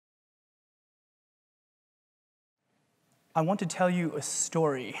I want to tell you a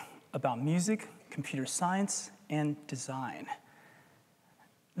story about music, computer science, and design.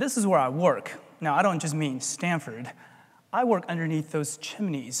 This is where I work. Now, I don't just mean Stanford. I work underneath those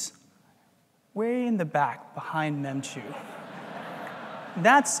chimneys, way in the back behind Memchu.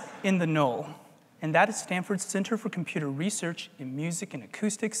 That's in the Knoll, and that is Stanford's Center for Computer Research in Music and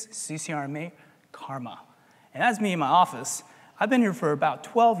Acoustics, CCRMA, CARMA. And that's me in my office. I've been here for about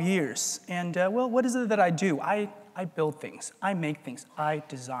 12 years, and well, what is it that I do? I build things, I make things, I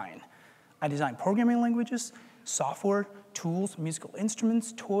design. I design programming languages, software, tools, musical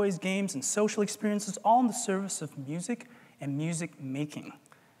instruments, toys, games, and social experiences, all in the service of music and music making.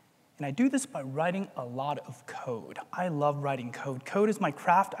 And I do this by writing a lot of code. I love writing code. Code is my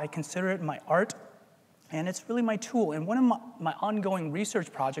craft, I consider it my art, and it's really my tool. And one of my ongoing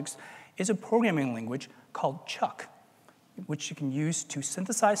research projects is a programming language called Chuck, which you can use to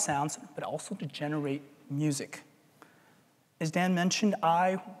synthesize sounds, but also to generate music. As Dan mentioned,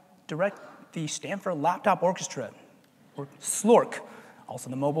 I direct the Stanford Laptop Orchestra, or SLORC, also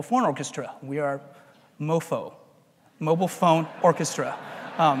the Mobile Phone Orchestra. We are MoPhO, Mobile Phone Orchestra.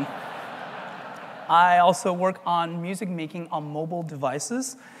 I also work on music making on mobile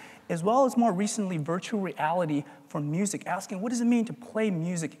devices, as well as more recently virtual reality for music, asking what does it mean to play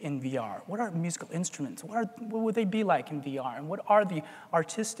music in VR? What are musical instruments? What would they be like in VR? And what are the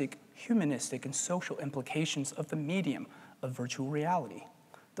artistic, humanistic, and social implications of the medium of virtual reality?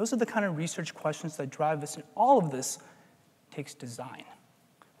 Those are the kind of research questions that drive us, and all of this takes design,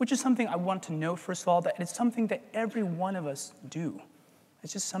 which is something I want to note, first of all, that it's something that every one of us do.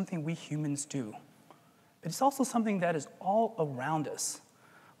 It's just something we humans do. But it's also something that is all around us.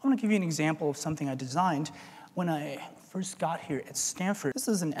 I want to give you an example of something I designed when I first got here at Stanford. This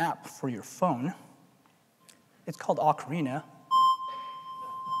is an app for your phone. It's called Ocarina.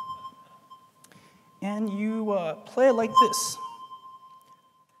 And you play it like this.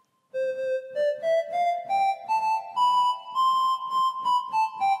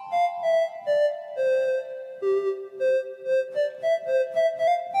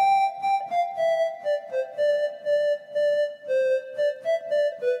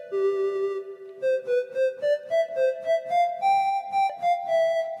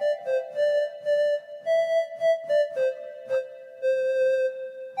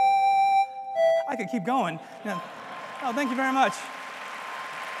 I could keep going. Yeah. Oh, thank you very much.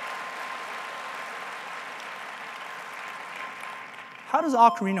 How does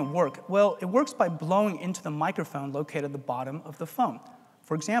Ocarina work? Well, it works by blowing into the microphone located at the bottom of the phone.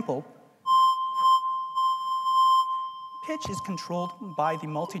 For example, pitch is controlled by the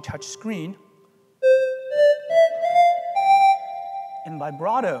multi-touch screen, and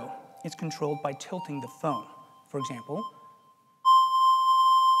vibrato is controlled by tilting the phone. For example,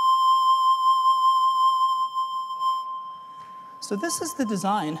 so this is the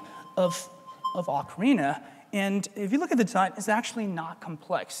design of Ocarina, and if you look at the design, it's actually not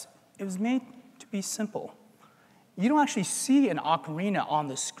complex. It was made to be simple. You don't actually see an ocarina on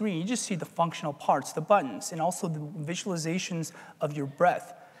the screen, you just see the functional parts, the buttons, and also the visualizations of your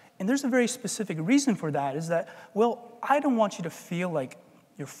breath. And there's a very specific reason for that, is that, well, I don't want you to feel like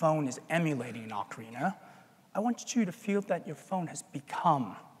your phone is emulating an ocarina. I want you to feel that your phone has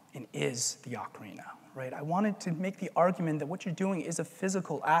become and is the ocarina. Right? I wanted to make the argument that what you're doing is a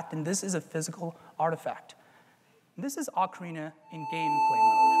physical act, and this is a physical artifact. This is Ocarina in gameplay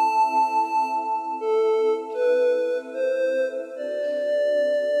mode.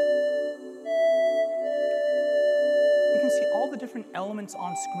 You can see all the different elements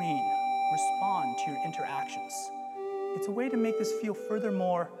on screen respond to your interactions. It's a way to make this feel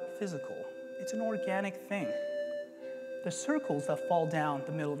furthermore physical. It's an organic thing. The circles that fall down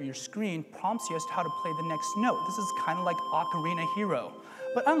the middle of your screen prompts you as to how to play the next note. This is kind of like Ocarina Hero.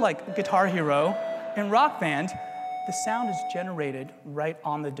 But unlike Guitar Hero and Rock Band, the sound is generated right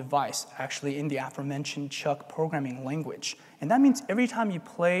on the device, actually in the aforementioned Chuck programming language. And that means every time you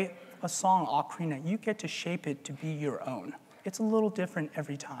play a song Ocarina, you get to shape it to be your own. It's a little different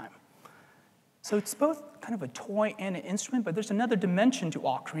every time. So it's both kind of a toy and an instrument, but there's another dimension to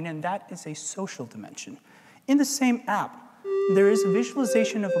Ocarina, and that is a social dimension. In the same app, there is a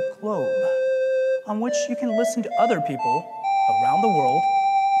visualization of a globe on which you can listen to other people around the world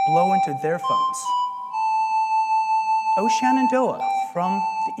blow into their phones. Oh, Shenandoah from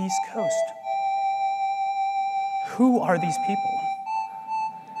the East Coast. Who are these people?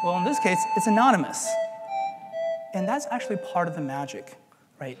 Well, in this case, it's anonymous. And that's actually part of the magic,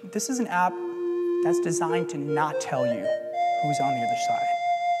 right? This is an app that's designed to not tell you who's on the other side.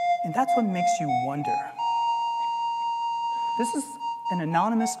 And that's what makes you wonder. This is an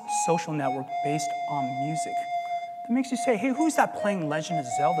anonymous social network based on music. it makes you say, hey, who's that playing Legend of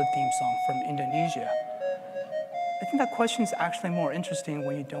Zelda theme song from Indonesia? I think that question is actually more interesting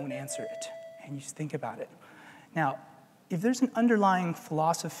when you don't answer it and you just think about it. Now, if there's an underlying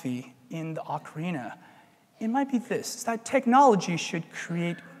philosophy in the ocarina, it might be this, that technology should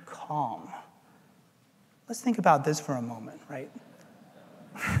create calm. Let's think about this for a moment, right?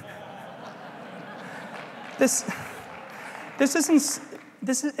 This isn't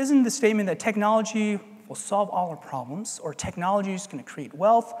the statement that technology will solve all our problems, or technology is going to create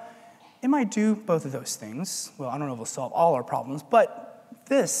wealth. It might do both of those things. Well, I don't know if it'll solve all our problems, but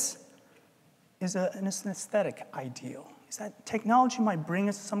this is an aesthetic ideal. Is that technology might bring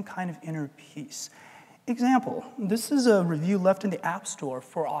us some kind of inner peace. Example, this is a review left in the App Store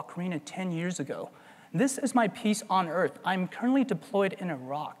for Ocarina 10 years ago. This is my peace on Earth. I'm currently deployed in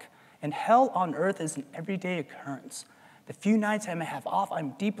Iraq, and hell on Earth is an everyday occurrence. The few nights I may have off,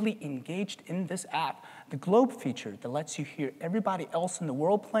 I'm deeply engaged in this app. The globe feature that lets you hear everybody else in the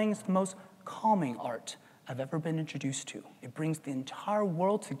world playing is the most calming art I've ever been introduced to. It brings the entire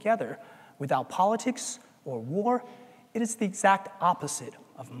world together without politics or war. It is the exact opposite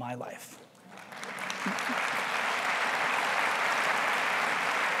of my life.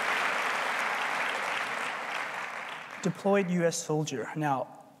 Deployed US soldier. Now,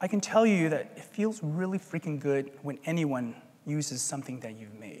 I can tell you that it feels really freaking good when anyone uses something that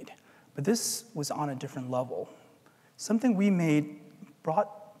you've made. But this was on a different level. Something we made brought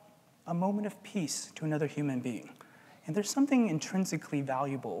a moment of peace to another human being. And there's something intrinsically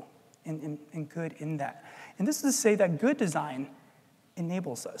valuable and good in that. And this is to say that good design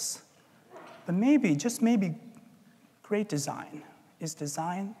enables us. But maybe, just maybe, great design is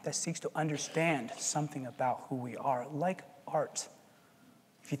design that seeks to understand something about who we are, like art.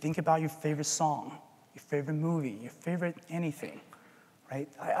 If you think about your favorite song, your favorite movie, your favorite anything, right?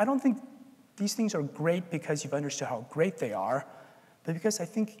 I don't think these things are great because you've understood how great they are, but because I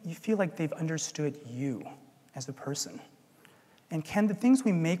think you feel like they've understood you as a person. And can the things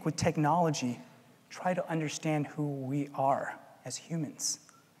we make with technology try to understand who we are as humans,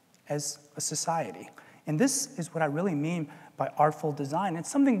 as a society? And this is what I really mean by artful design. It's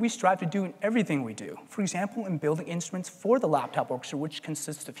something we strive to do in everything we do. For example, in building instruments for the laptop orchestra, which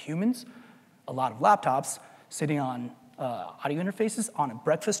consists of humans, a lot of laptops, sitting on audio interfaces on a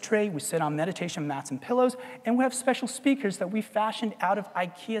breakfast tray. We sit on meditation mats and pillows, and we have special speakers that we fashioned out of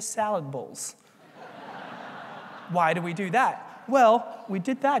IKEA salad bowls. Why do we do that? Well, we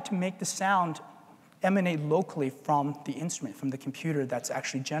did that to make the sound emanate locally from the instrument, from the computer that's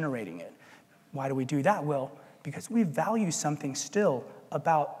actually generating it. Why do we do that? Well, because we value something still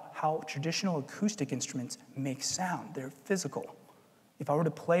about how traditional acoustic instruments make sound. They're physical. If I were to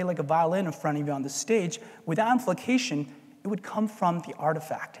play like a violin in front of you on the stage, without amplification, it would come from the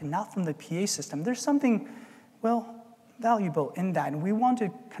artifact and not from the PA system. There's something, well, valuable in that. And we want to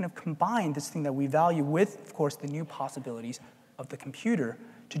kind of combine this thing that we value with, of course, the new possibilities of the computer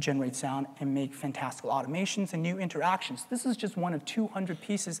to generate sound and make fantastical automations and new interactions. This is just one of 200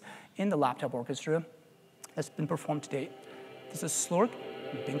 pieces in the laptop orchestra that's been performed to date. This is Slork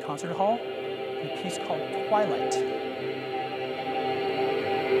in Bing Concert Hall, a piece called Twilight.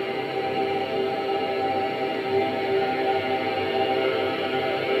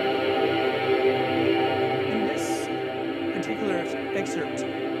 In this particular excerpt,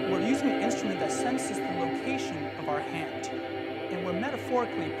 we're using an instrument that senses the location of our hand, and we're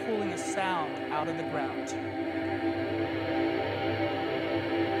metaphorically pulling a sound out of the ground.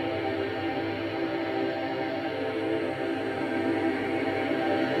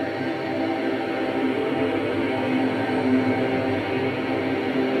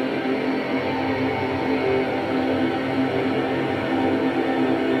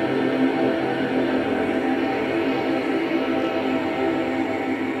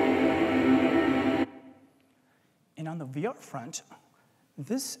 And on the VR front,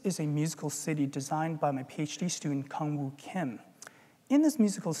 this is a musical city designed by my PhD student, Kung-Woo Kim. In this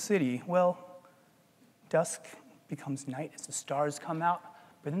musical city, well, dusk becomes night as the stars come out,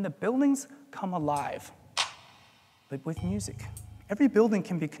 but then the buildings come alive, but with music. Every building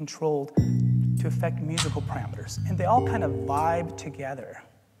can be controlled to affect musical parameters, and they all kind of vibe together.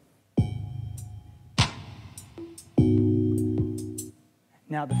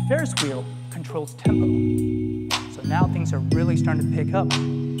 Now the Ferris wheel controls tempo. So now things are really starting to pick up.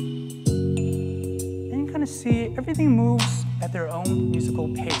 And you kind of see everything moves at their own musical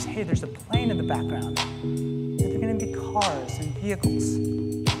pace. Hey, there's a plane in the background. There are going to be cars and vehicles.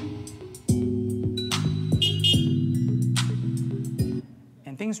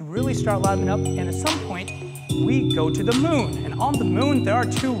 And things really start livening up, and at some point, we go to the moon. And on the moon, there are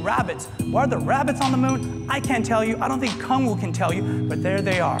 2 rabbits. Why are the rabbits on the moon? I can't tell you. I don't think Kung Wu can tell you, but there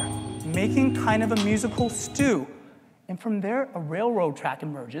they are, making kind of a musical stew. And from there, a railroad track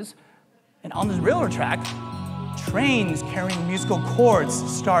emerges. And on this railroad track, trains carrying musical chords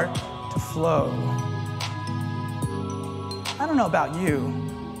start to flow. I don't know about you,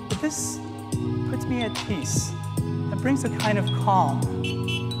 but this puts me at peace. It brings a kind of calm.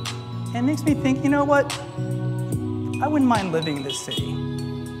 And makes me think, you know what? I wouldn't mind living in this city.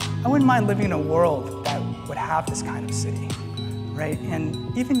 I wouldn't mind living in a world that would have this kind of city, right?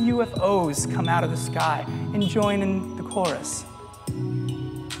 And even UFOs come out of the sky and join in the chorus.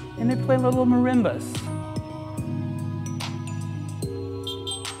 And they play little marimbas.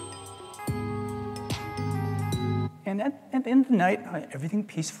 And at the end of the night, everything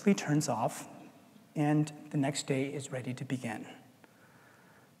peacefully turns off, and the next day is ready to begin.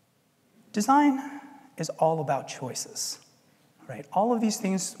 Design is all about choices, right? All of these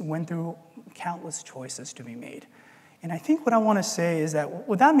things went through countless choices to be made. And I think what I want to say is that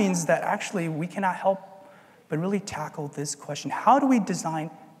what that means is that actually we cannot help but really tackle this question. How do we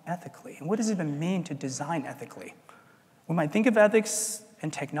design ethically? And what does it even mean to design ethically? We might think of ethics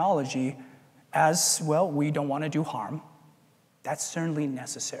and technology as, well, we don't want to do harm. That's certainly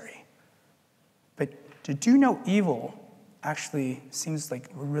necessary. But to do no evil actually seems like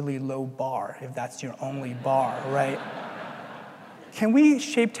a really low bar, if that's your only bar, right? Can we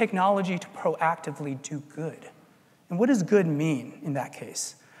shape technology to proactively do good? And what does good mean in that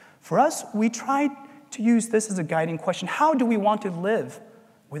case? For us, we tried to use this as a guiding question. How do we want to live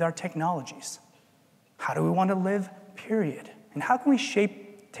with our technologies? How do we want to live, period? And how can we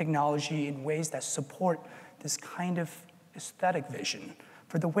shape technology in ways that support this kind of aesthetic vision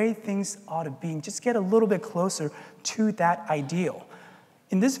for the way things ought to be, and just get a little bit closer to that ideal?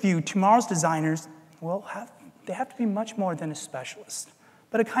 In this view, tomorrow's designers, well, they have to be much more than a specialist,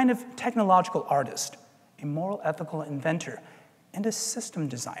 but a kind of technological artist, a moral, ethical inventor, and a system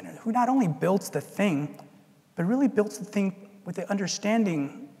designer who not only builds the thing, but really builds the thing with the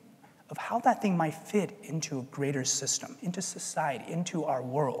understanding of how that thing might fit into a greater system, into society, into our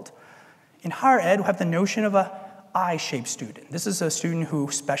world. In higher ed, we have the notion of a I-shaped student. This is a student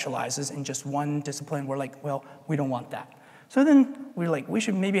who specializes in just one discipline. We're like, well, we don't want that. So then we're like, we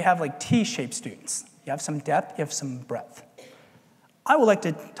should maybe have like T-shaped students. You have some depth, you have some breadth. I would like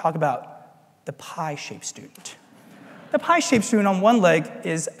to talk about the pie-shaped student. The pie-shaped student on one leg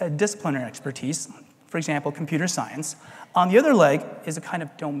is a disciplinary expertise, for example, computer science. On the other leg is a kind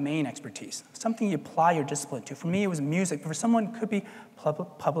of domain expertise, something you apply your discipline to. For me, it was music, but for someone, it could be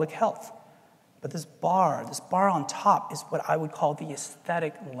public health. But this bar on top is what I would call the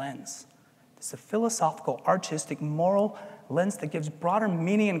aesthetic lens. It's a philosophical, artistic, moral lens that gives broader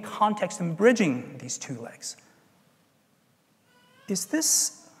meaning and context in bridging these 2 legs. Is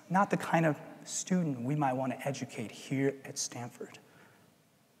this not the kind of student we might want to educate here at Stanford?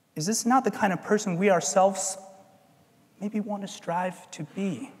 Is this not the kind of person we ourselves maybe want to strive to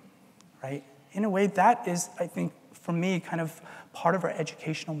be, right? In a way, that is, I think, for me, kind of part of our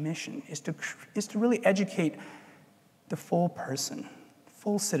educational mission, is to really educate the full person,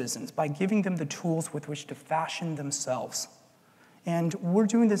 full citizens, by giving them the tools with which to fashion themselves. And we're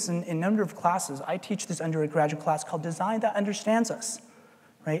doing this in a number of classes. I teach this undergraduate class called Design That Understands Us,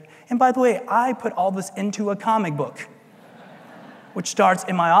 right? And by the way, I put all this into a comic book, which starts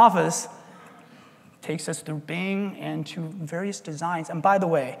in my office, takes us through Bing and to various designs. And by the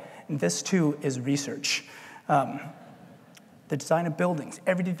way, this too is research. The design of buildings,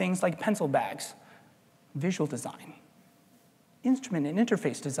 everyday things like pencil bags, visual design, instrument and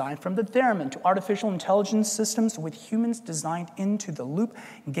interface design, from the theremin to artificial intelligence systems with humans designed into the loop.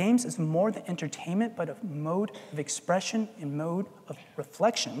 Games is more than entertainment, but a mode of expression and mode of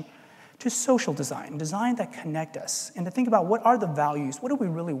reflection, to social design, design that connect us, and to think about what are the values, what do we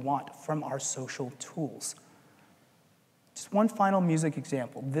really want from our social tools. Just one final music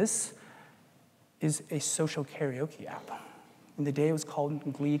example. This is a social karaoke app. In the day, it was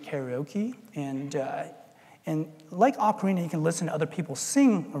called Glee Karaoke, and like Ocarina, you can listen to other people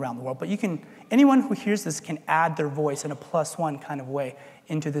sing around the world, but anyone who hears this can add their voice in a +1 kind of way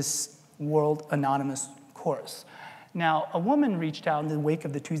into this world anonymous chorus. Now, a woman reached out in the wake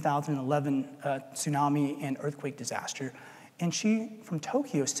of the 2011 tsunami and earthquake disaster, and she, from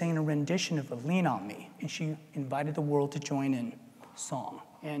Tokyo, sang a rendition of Lean on Me, and she invited the world to join in song.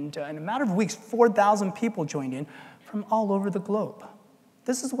 And in a matter of weeks, 4,000 people joined in from all over the globe.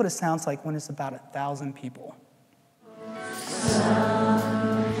 This is what it sounds like when it's about 1,000 people.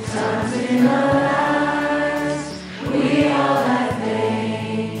 Sometimes in our lives, we all have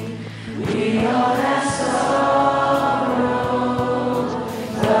pain, we all have sorrow.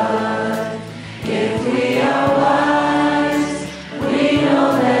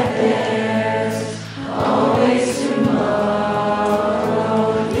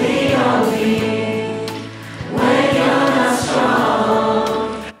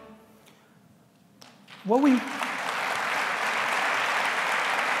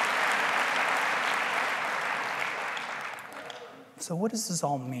 So what does this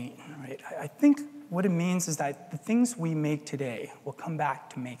all mean, right? I think what it means is that the things we make today will come back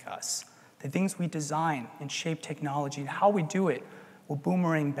to make us. The things we design and shape technology and how we do it will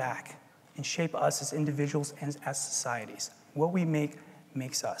boomerang back and shape us as individuals and as societies. What we make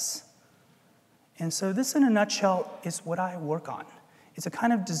makes us. And so this, in a nutshell, is what I work on. It's a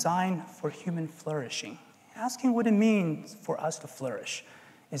kind of design for human flourishing, asking what it means for us to flourish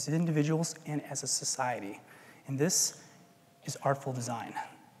as individuals and as a society. And this is Artful Design.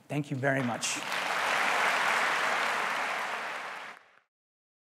 Thank you very much.